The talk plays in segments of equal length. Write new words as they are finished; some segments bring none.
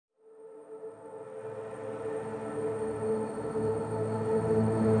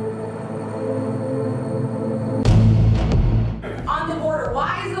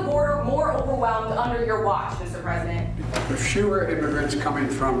fewer immigrants coming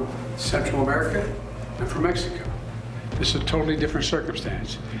from Central America and from Mexico. This is a totally different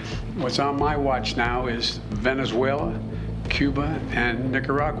circumstance. What's on my watch now is Venezuela, Cuba, and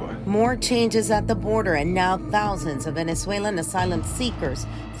Nicaragua. More changes at the border, and now thousands of Venezuelan asylum seekers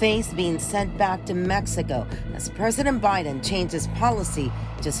face being sent back to Mexico as President Biden changes policy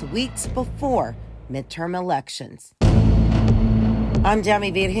just weeks before midterm elections. I'm Jamie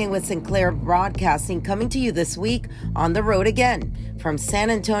Virgen with Sinclair Broadcasting, coming to you this week on the road again. From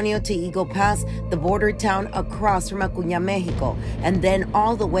San Antonio to Eagle Pass, the border town across from Acuña, Mexico, and then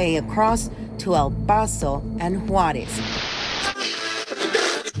all the way across to El Paso and Juarez.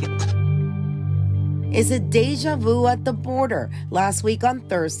 Is it deja vu at the border? Last week on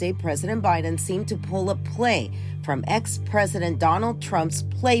Thursday, President Biden seemed to pull a play from ex-President Donald Trump's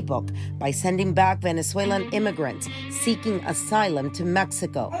playbook by sending back Venezuelan immigrants seeking asylum to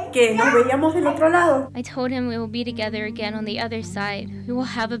Mexico. I told him we will be together again on the other side. We will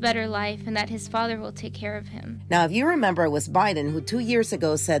have a better life and that his father will take care of him. Now, if you remember, it was Biden who 2 years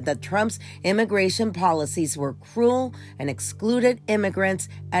ago said that Trump's immigration policies were cruel and excluded immigrants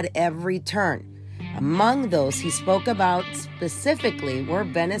at every turn. Among those he spoke about specifically were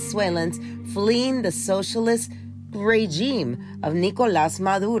Venezuelans fleeing the socialist regime of Nicolás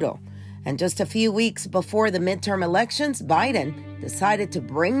Maduro. And just a few weeks before the midterm elections, Biden decided to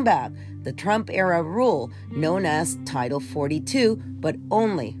bring back the Trump-era rule known as Title 42, but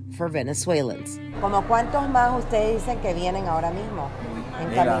only for Venezuelans. ¿Como cuántos más ustedes dicen que vienen ahora mismo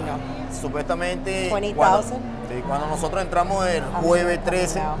en camino? Supuestamente 20,000. Cuando nosotros entramos el jueves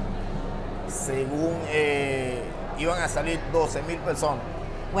 13, según iban a salir 12,000 personas.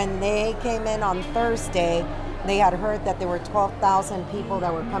 When they came in on Thursday, they had heard that there were 12,000 people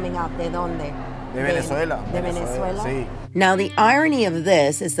that were coming out. ¿De dónde? De Venezuela. De Venezuela? Sí. Now, the irony of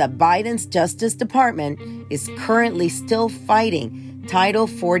this is that Biden's Justice Department is currently still fighting Title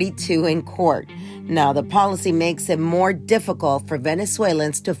 42 in court. Now, the policy makes it more difficult for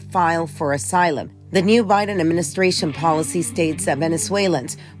Venezuelans to file for asylum. The new Biden administration policy states that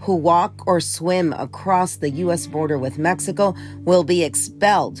Venezuelans who walk or swim across the U.S. border with Mexico will be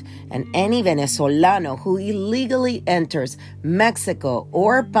expelled, and any Venezolano who illegally enters Mexico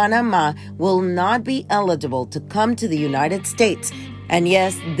or Panama will not be eligible to come to the United States. And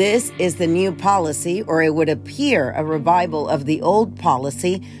yes, this is the new policy, or it would appear a revival of the old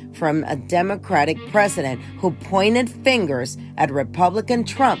policy from a Democratic president who pointed fingers at Republican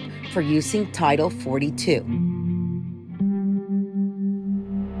Trump for using Title 42.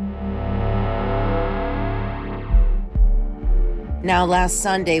 Now, last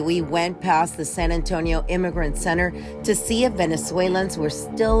Sunday, we went past the San Antonio Immigrant Center to see if Venezuelans were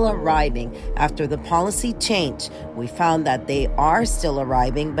still arriving after the policy change. We found that they are still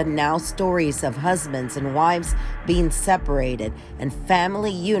arriving, but now stories of husbands and wives being separated and family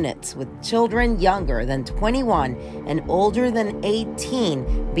units with children younger than 21 and older than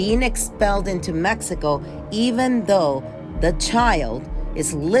 18 being expelled into Mexico, even though the child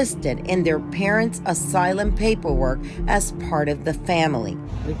is listed in their parents' asylum paperwork as part of the family.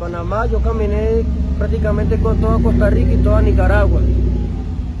 En Panamá yo caminé prácticamente con toda Costa Rica y toda Nicaragua,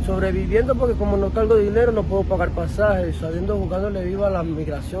 sobreviviendo porque como no cargo dinero no puedo pagar pasajes, sabiendo jugándole viva a la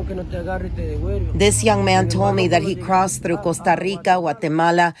migración que no te agarre y te devuelve. This young man told me that he crossed through Costa Rica,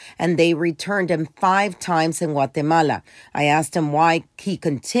 Guatemala, and they returned him 5 times in Guatemala. I asked him why he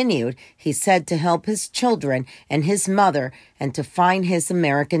continued. He said to help his children and his mother and to find his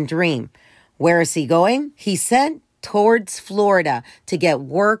American dream. Where is he going? He said towards Florida to get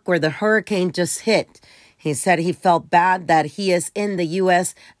work where the hurricane just hit. He said he felt bad that he is in the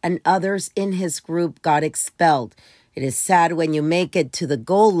U.S. and others in his group got expelled. It is sad when you make it to the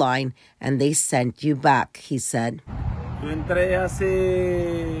goal line and they sent you back, he said. Yo entré hace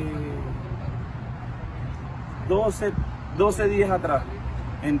 12 días atrás.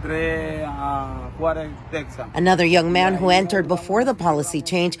 Entré a Juárez, Texas. Another young man who entered before the policy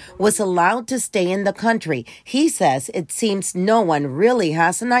change was allowed to stay in the country. He says it seems no one really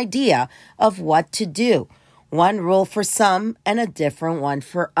has an idea of what to do. One rule for some and a different one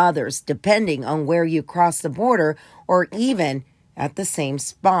for others, depending on where you cross the border or even at the same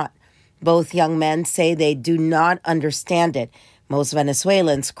spot. Both young men say they do not understand it. Most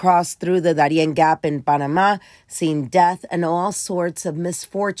Venezuelans cross through the Darien Gap in Panama, seeing death and all sorts of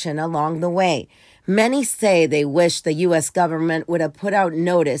misfortune along the way. Many say they wish the U.S. government would have put out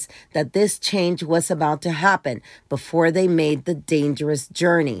notice that this change was about to happen before they made the dangerous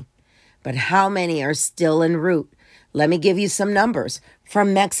journey. But how many are still en route? Let me give you some numbers.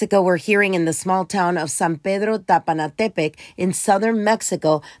 From Mexico, we're hearing in the small town of San Pedro Tapanatepec in southern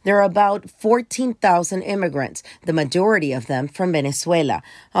Mexico, there are about 14,000 immigrants, the majority of them from Venezuela.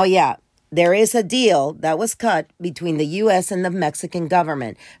 Oh, yeah. There is a deal that was cut between the U.S. and the Mexican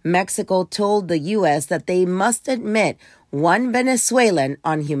government. Mexico told the U.S. that they must admit one Venezuelan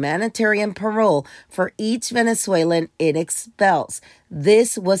on humanitarian parole for each Venezuelan it expels.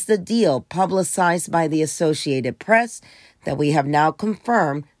 This was the deal publicized by the Associated Press that we have now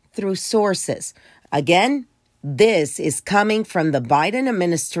confirmed through sources. Again, this is coming from the Biden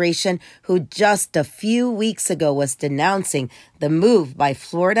administration, who just a few weeks ago was denouncing the move by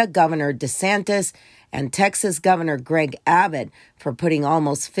Florida Governor DeSantis and Texas Governor Greg Abbott for putting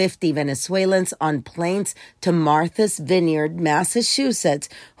almost 50 Venezuelans on planes to Martha's Vineyard, Massachusetts,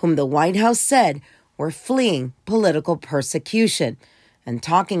 whom the White House said were fleeing political persecution. And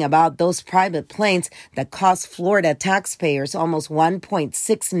talking about those private planes that cost Florida taxpayers almost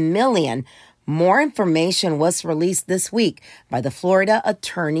 $1.6 million, more information was released this week by the Florida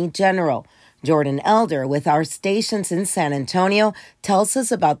Attorney General. Jordan Elder, with our stations in San Antonio, tells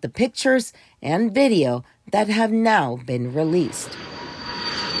us about the pictures and video that have now been released.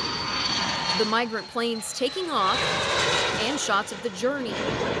 The migrant planes taking off and shots of the journey.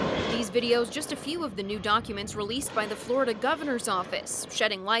 These videos, just a few of the new documents released by the Florida governor's office,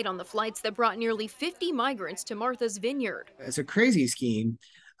 shedding light on the flights that brought nearly 50 migrants to Martha's Vineyard. It's a crazy scheme,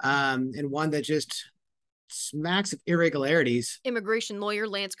 and one that just smacks of irregularities. Immigration lawyer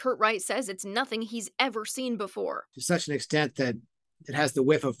Lance Curtright says it's nothing he's ever seen before, to such an extent that it has the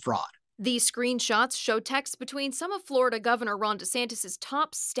whiff of fraud. These screenshots show texts between some of Florida Governor Ron DeSantis'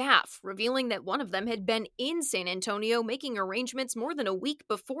 top staff, revealing that one of them had been in San Antonio making arrangements more than a week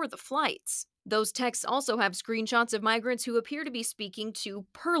before the flights. Those texts also have screenshots of migrants who appear to be speaking to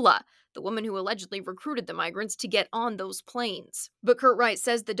Perla, the woman who allegedly recruited the migrants to get on those planes. But Curtright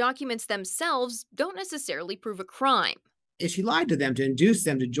says the documents themselves don't necessarily prove a crime. If she lied to them to induce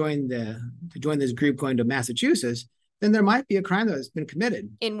them to join this group going to Massachusetts, then there might be a crime that has been committed.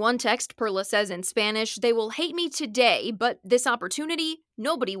 In one text, Perla says in Spanish, "They will hate me today, but this opportunity,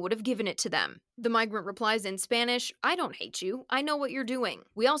 nobody would have given it to them." The migrant replies in Spanish, "I don't hate you. I know what you're doing."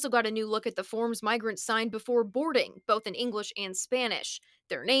 We also got a new look at the forms migrants signed before boarding, both in English and Spanish.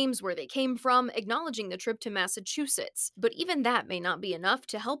 Their names, where they came from, acknowledging the trip to Massachusetts. But even that may not be enough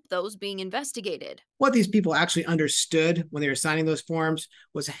to help those being investigated. What these people actually understood when they were signing those forms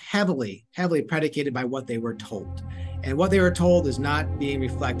was heavily predicated by what they were told. And what they were told is not being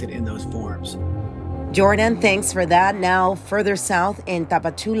reflected in those forms. Jordan, thanks for that. Now, further south in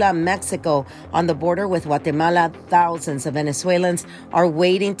Tapachula, Mexico, on the border with Guatemala, thousands of Venezuelans are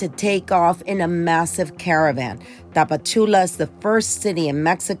waiting to take off in a massive caravan. Tapachula is the first city in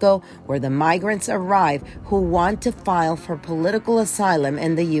Mexico where the migrants arrive who want to file for political asylum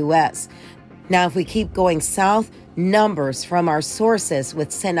in the U.S. Now, if we keep going south, numbers from our sources with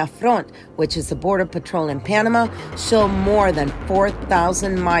Senafront, which is the Border Patrol in Panama, show more than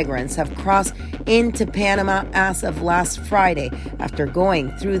 4,000 migrants have crossed into Panama as of last Friday after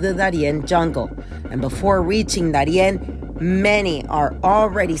going through the Darien jungle. And before reaching Darien, many are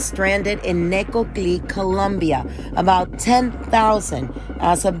already stranded in Necoclí, Colombia. About 10,000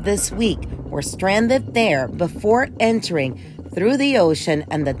 as of this week were stranded there before entering through the ocean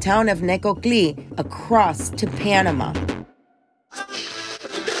and the town of Necoclí across to Panama.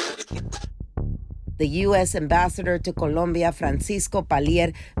 The U.S. ambassador to Colombia, Francisco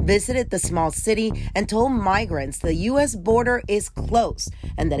Palier, visited the small city and told migrants the U.S. border is closed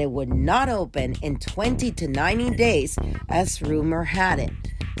and that it would not open in 20 to 90 days, as rumor had it.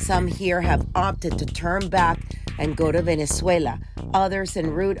 Some here have opted to turn back and go to Venezuela. Others en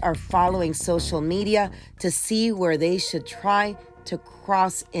route are following social media to see where they should try to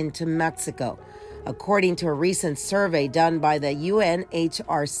cross into Mexico. According to a recent survey done by the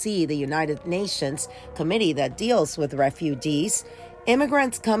UNHRC, the United Nations committee that deals with refugees,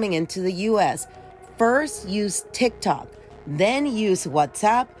 immigrants coming into the U.S. first use TikTok, then use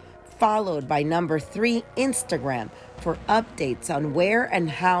WhatsApp, followed by number 3, Instagram, for updates on where and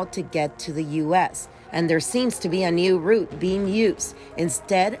how to get to the U.S. And there seems to be a new route being used.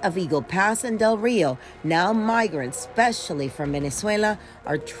 Instead of Eagle Pass and Del Rio, now migrants, especially from Venezuela,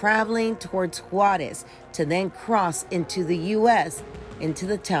 are traveling towards Juarez to then cross into the U.S., into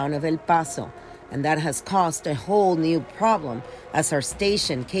the town of El Paso. And that has caused a whole new problem, as our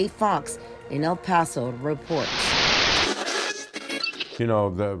station, K-Fox, in El Paso, reports. You know,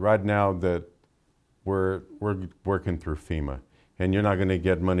 right now that we're working through FEMA. and you're not going to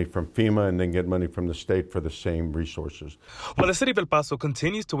get money from FEMA and then get money from the state for the same resources. While the city of El Paso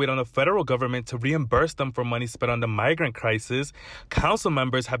continues to wait on the federal government to reimburse them for money spent on the migrant crisis, council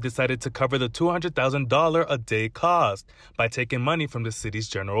members have decided to cover the $200,000 a day cost by taking money from the city's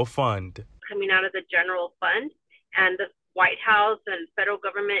general fund. Coming out of the general fund, and the White House and federal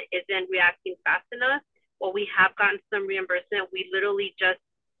government isn't reacting fast enough. Well, we have gotten some reimbursement. We literally just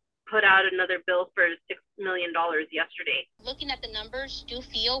put out another bill for $6 million yesterday. Looking at the numbers, do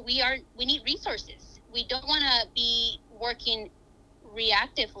feel we need resources. We don't want to be working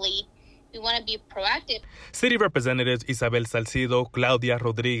reactively. We want to be proactive. City Representatives Isabel Salcido, Claudia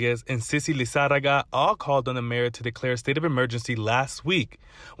Rodriguez, and Sissy Lizárraga all called on the mayor to declare a state of emergency last week.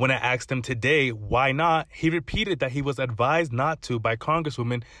 When I asked him today why not, he repeated that he was advised not to by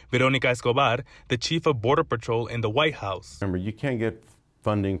Congresswoman Veronica Escobar, the chief of Border Patrol in the White House. Remember, you can't get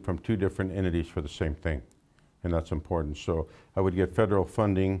funding from two different entities for the same thing, and that's important. So I would get federal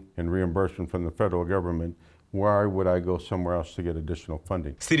funding and reimbursement from the federal government. Why would I go somewhere else to get additional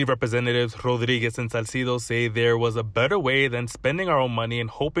funding? City Representatives Rodriguez and Salcido say there was a better way than spending our own money and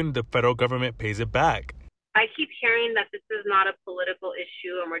hoping the federal government pays it back. I keep hearing that this is not a political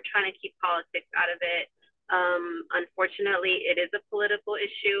issue and we're trying to keep politics out of it. Unfortunately, it is a political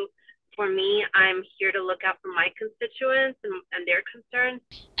issue. For me, I'm here to look out for my constituents and their concerns.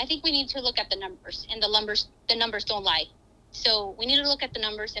 I think we need to look at the numbers, and the numbers don't lie. So we need to look at the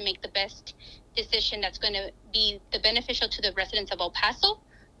numbers and make the best decision that's going to be the beneficial to the residents of El Paso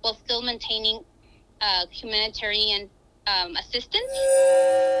while still maintaining humanitarian assistance.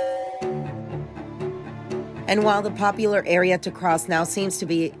 And while the popular area to cross now seems to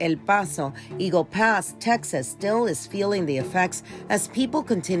be El Paso, Eagle Pass, Texas, still is feeling the effects as people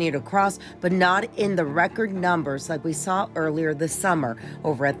continue to cross, but not in the record numbers like we saw earlier this summer.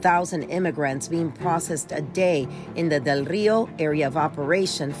 Over 1,000 immigrants being processed a day in the Del Rio area of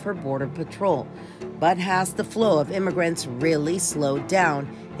operation for Border Patrol. But has the flow of immigrants really slowed down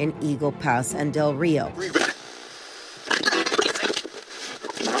in Eagle Pass and Del Rio?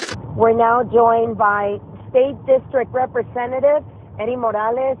 We're now joined by State District Representative Eddie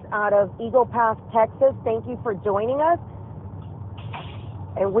Morales out of Eagle Pass, Texas. Thank you for joining us.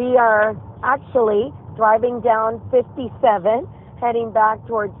 And we are actually driving down 57, heading back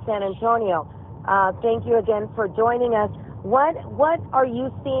towards San Antonio. Thank you again for joining us. What are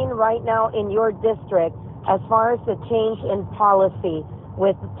you seeing right now in your district as far as the change in policy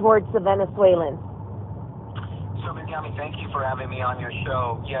towards the Venezuelans? So, Ms. Yami, thank you for having me on your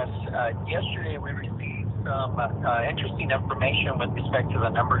show. Yes, yesterday we received some interesting information with respect to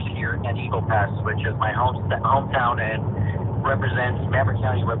the numbers here in Eagle Pass, which is my hometown and Maverick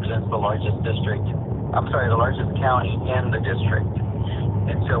County represents the largest county in the district.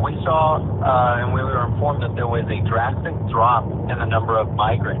 And so we saw and we were informed that there was a drastic drop in the number of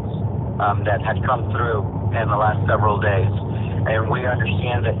migrants that had come through in the last several days. And we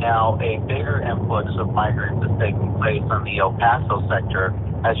understand that now a bigger influx of migrants is taking place on the El Paso sector.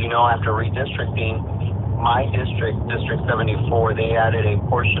 As you know, after redistricting, my district, District 74, they added a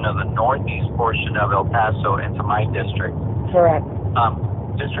portion of the northeast portion of El Paso into my district. Correct.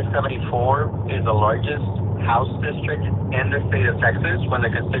 District 74 is the largest House district in the state of Texas. When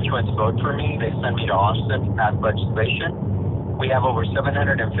the constituents vote for me, they send me to Austin to pass legislation. We have over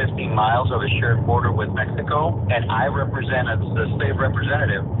 750 miles of a shared border with Mexico, and I represent, as the state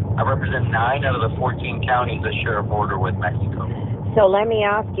representative, I represent 9 out of the 14 counties that share a border with Mexico. So let me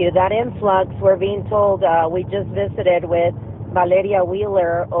ask you, that influx, we're being told, we just visited with Valeria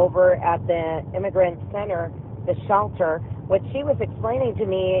Wheeler over at the Immigrant Center, the shelter. What she was explaining to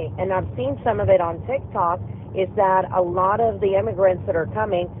me, and I've seen some of it on TikTok, is that a lot of the immigrants that are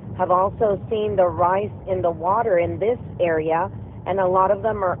coming have also seen the rise in the water in this area, and a lot of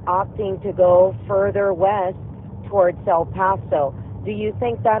them are opting to go further west towards El Paso. Do you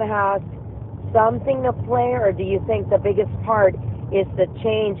think that has something to play, or do you think the biggest part is the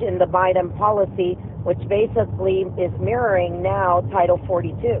change in the Biden policy, which basically is mirroring now Title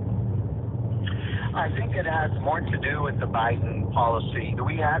 42? I think it has more to do with the Biden policy.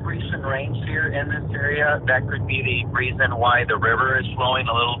 We had recent rains here in this area. That could be the reason why the river is flowing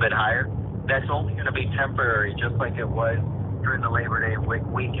a little bit higher. That's only going to be temporary, just like it was during the Labor Day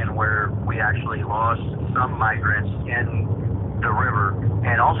weekend, where we actually lost some migrants in the river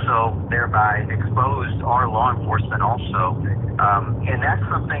and also thereby exposed our law enforcement also. And that's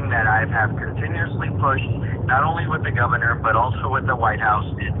something that I have continuously pushed, not only with the governor, but also with the White House,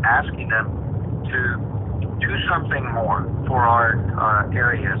 in asking them to do something more for our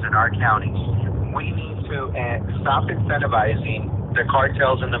areas and our counties. We need to stop incentivizing the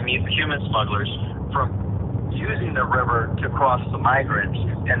cartels and the human smugglers from using the river to cross the migrants,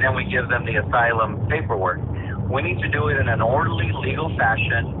 and then we give them the asylum paperwork. We need to do it in an orderly, legal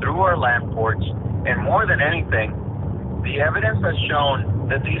fashion through our land ports, and more than anything, the evidence has shown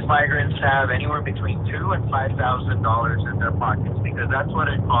that these migrants have anywhere between $2,000 and $5,000 in their pockets, because that's what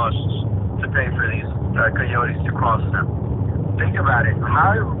it costs to pay for these coyotes to cross them. Think about it.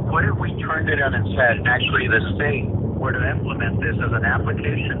 What if we turned it on its head and actually the state were to implement this as an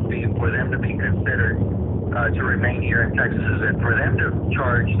application fee for them to be considered to remain here in Texas, and for them to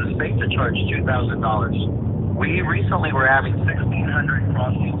charge, the state to charge $2,000. We recently were having 1,600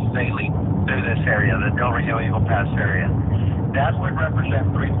 crossings daily through this area, the Del Rio Eagle Pass area. That would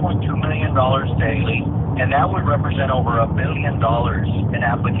represent $3.2 million daily, and that would represent over $1 billion in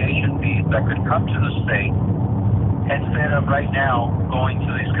application fees that could come to the state instead of right now going to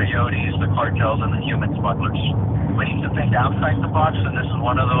these coyotes, the cartels, and the human smugglers. We need to think outside the box, and this is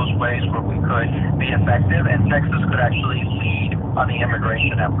one of those ways where we could be effective, and Texas could actually lead on the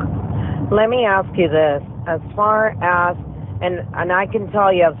immigration effort. Let me ask you this. As far as, and I can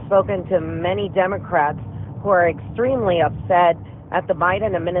tell you, I've spoken to many Democrats who are extremely upset at the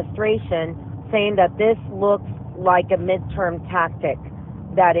Biden administration, saying that this looks like a midterm tactic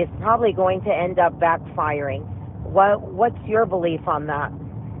that is probably going to end up backfiring. What's your belief on that?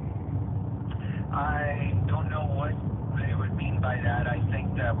 I don't know what they would mean by that. I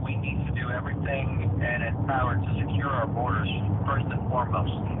think that we need to do everything in its power to secure our borders first and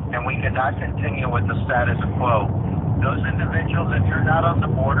foremost, and we cannot continue with the status quo. Those individuals, if you're not on the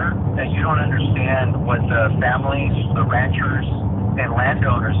border and you don't understand what the families, the ranchers, and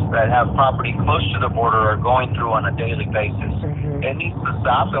landowners that have property close to the border are going through on a daily basis, it needs to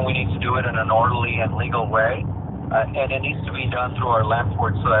stop, and we need to do it in an orderly and legal way. And it needs to be done through our land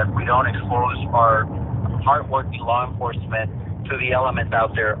ports so that we don't expose our hardworking law enforcement to the elements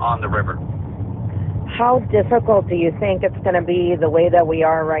out there on the river. How difficult do you think it's going to be the way that we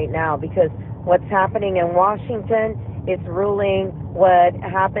are right now? Because what's happening in Washington is ruling what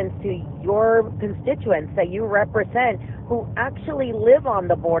happens to your constituents that you represent, who actually live on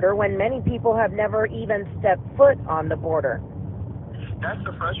the border when many people have never even stepped foot on the border. That's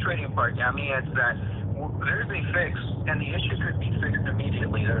the frustrating part, Yami, is that there's a fix, and the issue could be fixed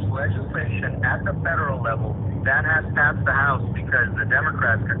immediately. There's legislation at the federal level that has passed the House because the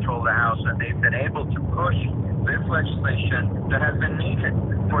Democrats control the House, and they've been able to push this legislation that has been needed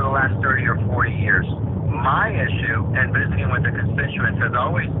for the last 30 or 40 years. My issue, and visiting with the constituents, has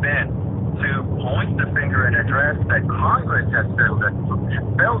always been to point the finger and address that Congress has failed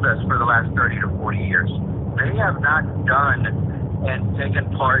us for the last 30 to 40 years. They have not done and taken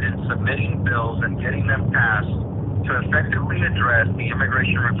part in submitting bills and getting them passed to effectively address the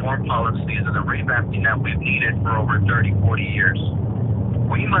immigration reform policies and the revamping that we've needed for over 30, 40 years.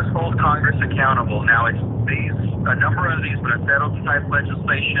 We must hold Congress accountable. Now, it's a number of these settled-type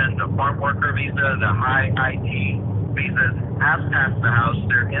legislation, the farm worker visa, the high IT visas have passed the House.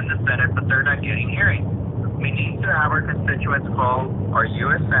 They're in the Senate, but they're not getting hearings. We need to have our constituents call our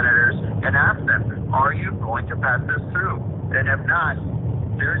U.S. senators and ask them, are you going to pass this through? And if not,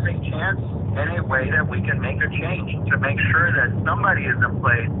 there's a chance and a way that we can make a change to make sure that somebody is in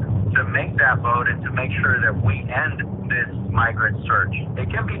place to make that vote and to make sure that we end this migrant surge.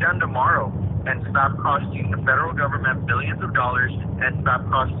 It can be done tomorrow and stop costing the federal government billions of dollars and stop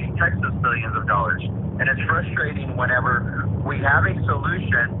costing Texas billions of dollars. And it's frustrating whenever we have a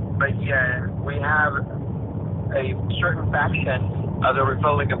solution, but yet we have a certain faction of the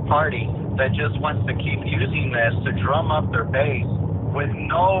Republican Party that just wants to keep using this to drum up their base with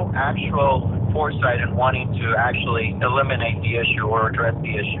no actual foresight in wanting to actually eliminate the issue or address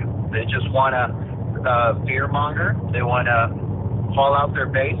the issue. They just want to fearmonger. They want to haul out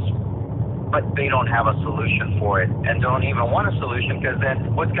their base, but they don't have a solution for it and don't even want a solution, because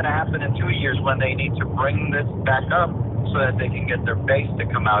then what's going to happen in 2 years when they need to bring this back up so that they can get their base to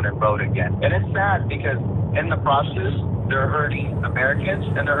come out and vote again? And it's sad because in the process, they're hurting Americans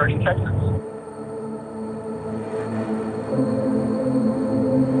and they're hurting Texans.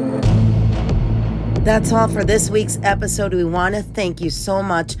 That's all for this week's episode. We want to thank you so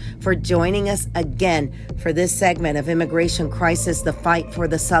much for joining us again for this segment of Immigration Crisis, the fight for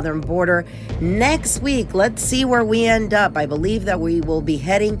the southern border. Next week, let's see where we end up. I believe that we will be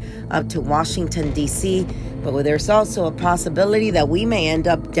heading up to Washington, D.C., but there's also a possibility that we may end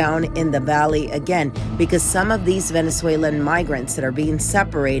up down in the valley again, because some of these Venezuelan migrants that are being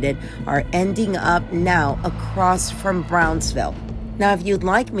separated are ending up now across from Brownsville. Now, if you'd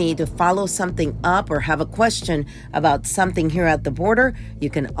like me to follow something up or have a question about something here at the border,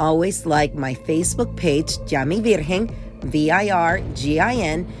 you can always like my Facebook page, Yami Virgen,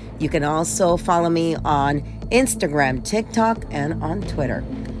 Virgin. You can also follow me on Instagram, TikTok, and on Twitter.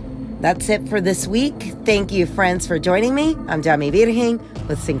 That's it for this week. Thank you, friends, for joining me. I'm Dami Virgen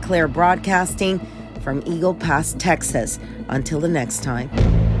with Sinclair Broadcasting from Eagle Pass, Texas. Until the next time.